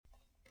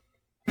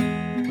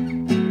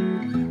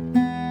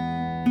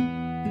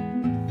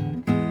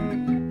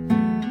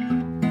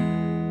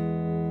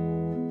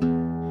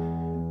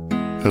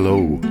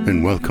Hello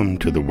and welcome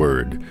to The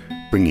Word,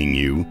 bringing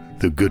you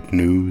the good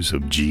news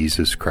of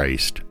Jesus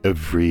Christ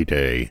every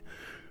day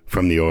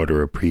from the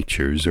order of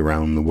preachers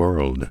around the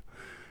world.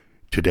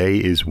 Today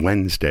is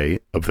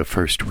Wednesday of the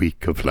first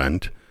week of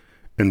Lent,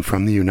 and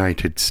from the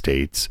United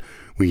States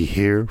we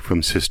hear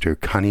from Sister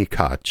Connie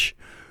Koch,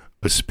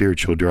 a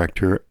spiritual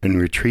director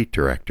and retreat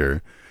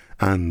director,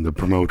 and the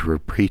promoter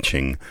of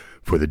preaching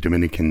for the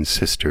Dominican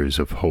Sisters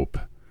of Hope.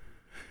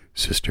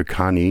 Sister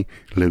Connie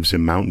lives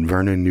in Mount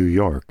Vernon, New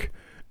York,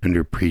 and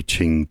her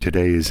preaching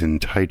today is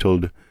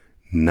entitled,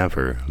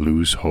 Never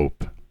Lose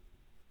Hope.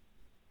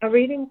 A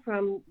reading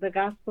from the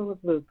Gospel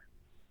of Luke.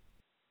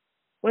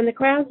 When the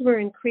crowds were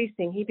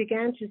increasing, he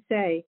began to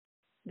say,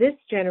 "This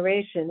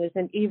generation is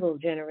an evil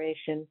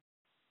generation.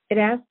 It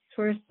asks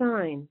for a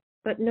sign,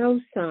 but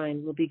no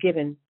sign will be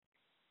given,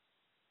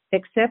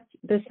 except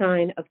the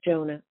sign of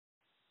Jonah.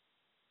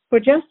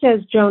 For just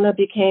as Jonah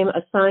became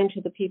a sign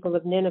to the people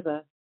of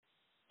Nineveh,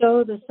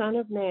 so the Son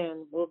of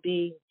Man will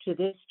be to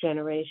this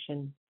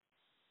generation.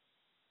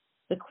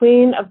 The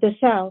Queen of the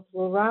South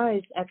will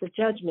rise at the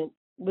judgment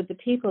with the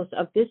peoples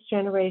of this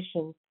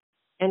generation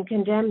and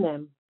condemn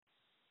them,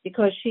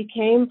 because she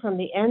came from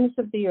the ends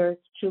of the earth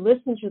to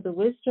listen to the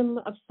wisdom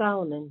of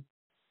Solomon.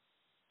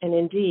 And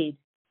indeed,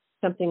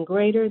 something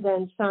greater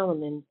than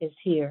Solomon is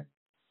here.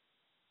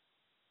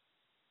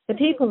 The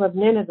people of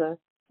Nineveh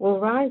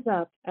will rise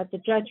up at the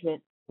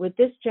judgment with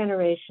this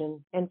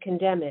generation and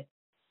condemn it,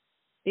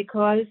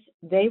 because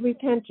they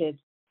repented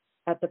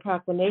at the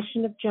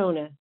proclamation of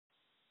Jonah.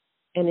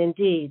 And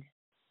indeed,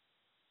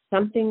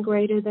 something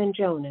greater than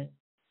Jonah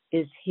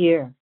is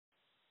here."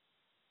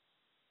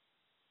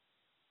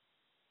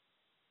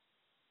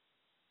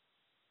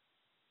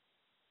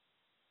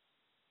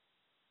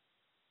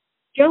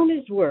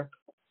 Jonah's work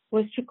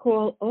was to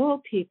call all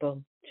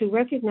people to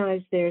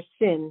recognize their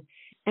sin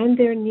and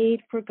their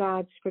need for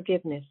God's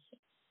forgiveness.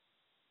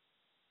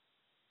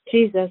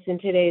 Jesus, in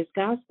today's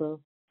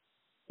gospel,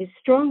 is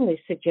strongly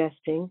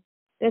suggesting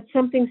that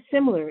something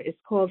similar is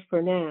called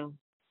for now.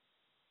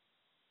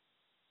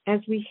 As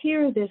we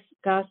hear this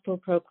gospel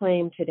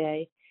proclaimed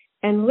today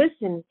and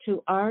listen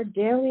to our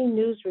daily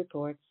news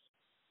reports,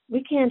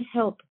 we can't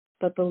help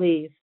but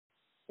believe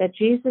that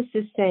Jesus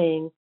is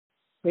saying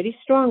pretty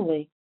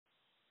strongly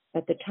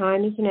that the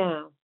time is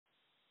now.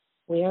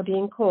 We are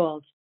being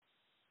called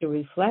to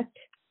reflect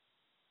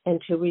and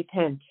to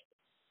repent.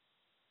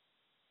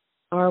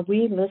 Are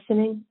we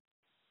listening?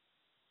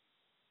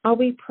 Are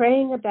we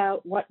praying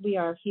about what we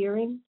are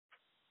hearing?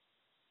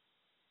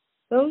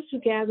 Those who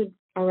gathered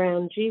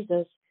around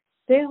Jesus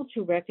failed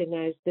to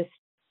recognize the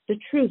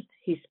truth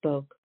he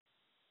spoke.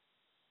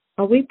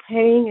 Are we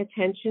paying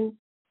attention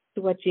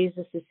to what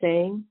Jesus is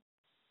saying?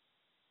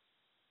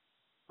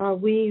 Are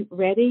we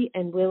ready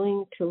and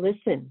willing to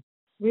listen,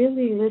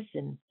 really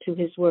listen to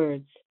his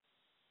words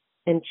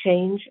and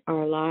change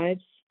our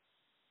lives?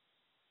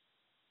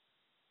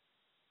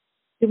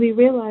 Do we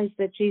realize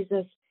that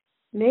Jesus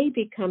may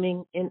be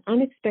coming in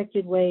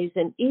unexpected ways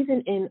and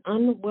even in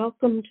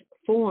unwelcomed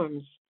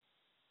forms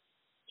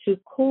to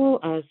call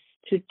us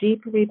to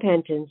deep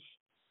repentance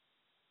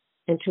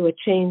and to a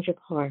change of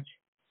heart?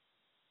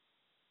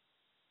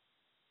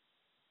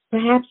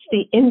 Perhaps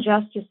the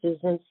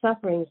injustices and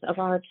sufferings of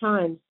our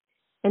times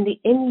and the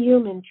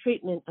inhuman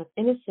treatment of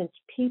innocent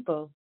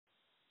people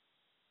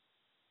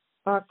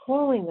are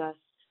calling us,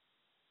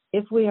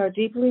 if we are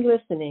deeply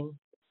listening,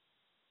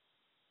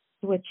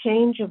 to a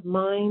change of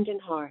mind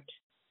and heart,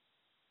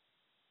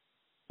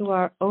 to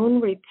our own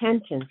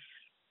repentance,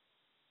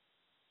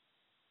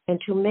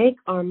 and to make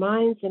our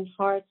minds and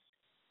hearts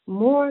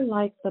more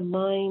like the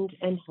mind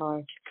and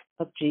heart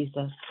of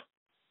Jesus.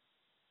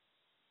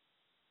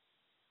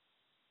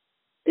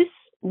 This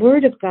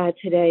word of God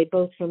today,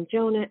 both from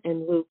Jonah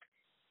and Luke,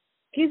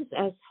 gives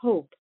us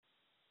hope,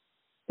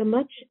 the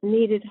much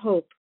needed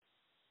hope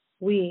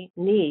we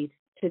need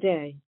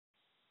today.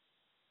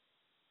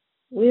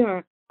 We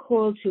are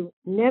called to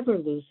never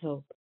lose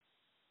hope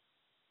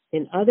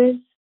in others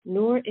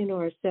nor in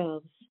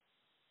ourselves,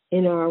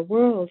 in our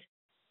world,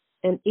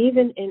 and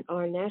even in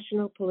our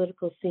national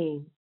political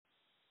scene.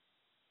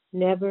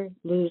 Never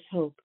lose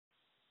hope.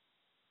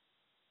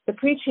 The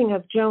preaching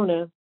of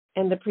Jonah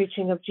and the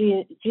preaching of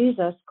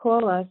Jesus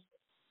call us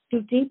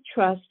to deep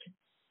trust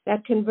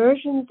that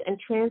conversions and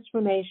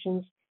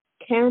transformations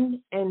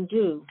can and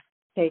do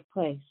take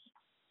place.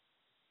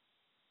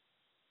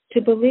 To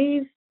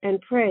believe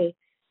and pray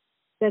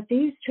that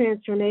these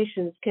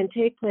transformations can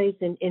take place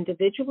in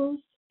individuals,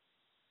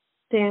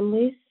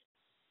 families,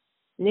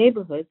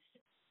 neighborhoods,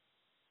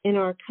 in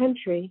our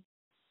country,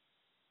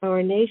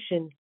 our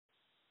nation,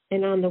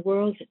 and on the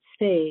world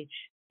stage.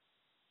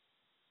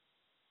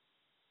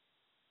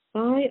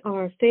 By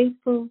our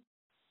faithful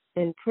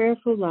and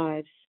prayerful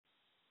lives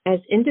as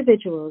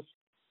individuals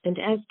and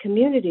as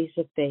communities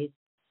of faith,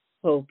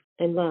 hope,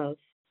 and love,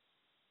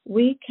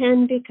 we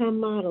can become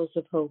models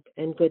of hope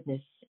and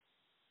goodness.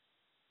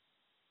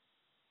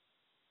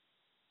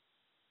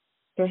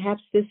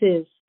 Perhaps this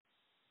is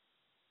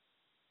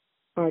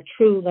our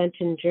true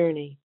Lenten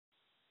journey,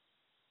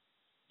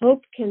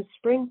 Hope can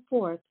spring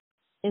forth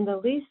in the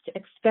least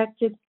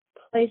expected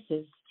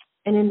places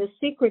and in the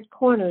secret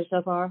corners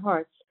of our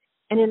hearts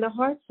and in the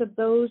hearts of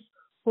those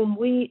whom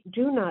we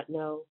do not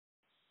know,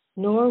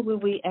 nor will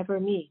we ever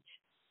meet.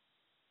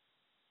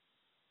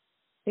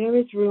 There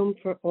is room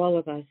for all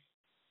of us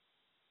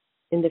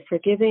in the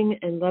forgiving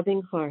and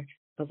loving heart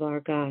of our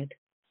God.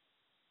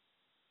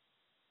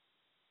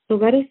 So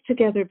let us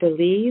together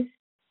believe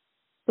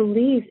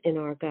in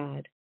our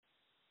God,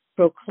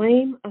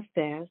 proclaim a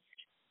fast,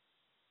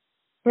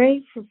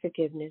 pray for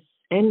forgiveness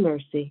and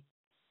mercy,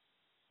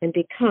 and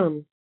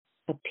become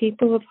a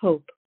people of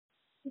hope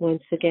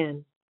once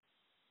again.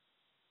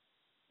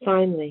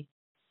 Finally,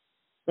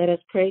 let us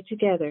pray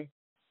together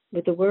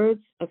with the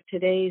words of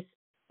today's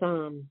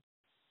Psalm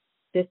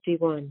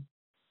 51.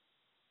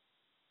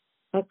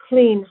 A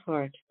clean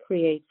heart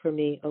create for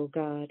me, O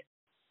God,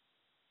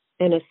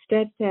 and a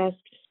steadfast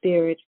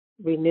spirit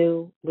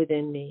renew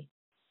within me.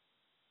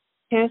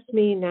 Cast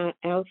me not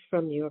out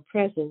from your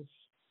presence,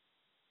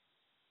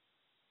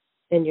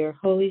 and your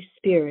Holy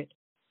Spirit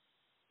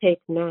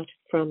take not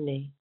from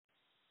me.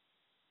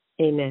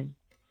 Amen.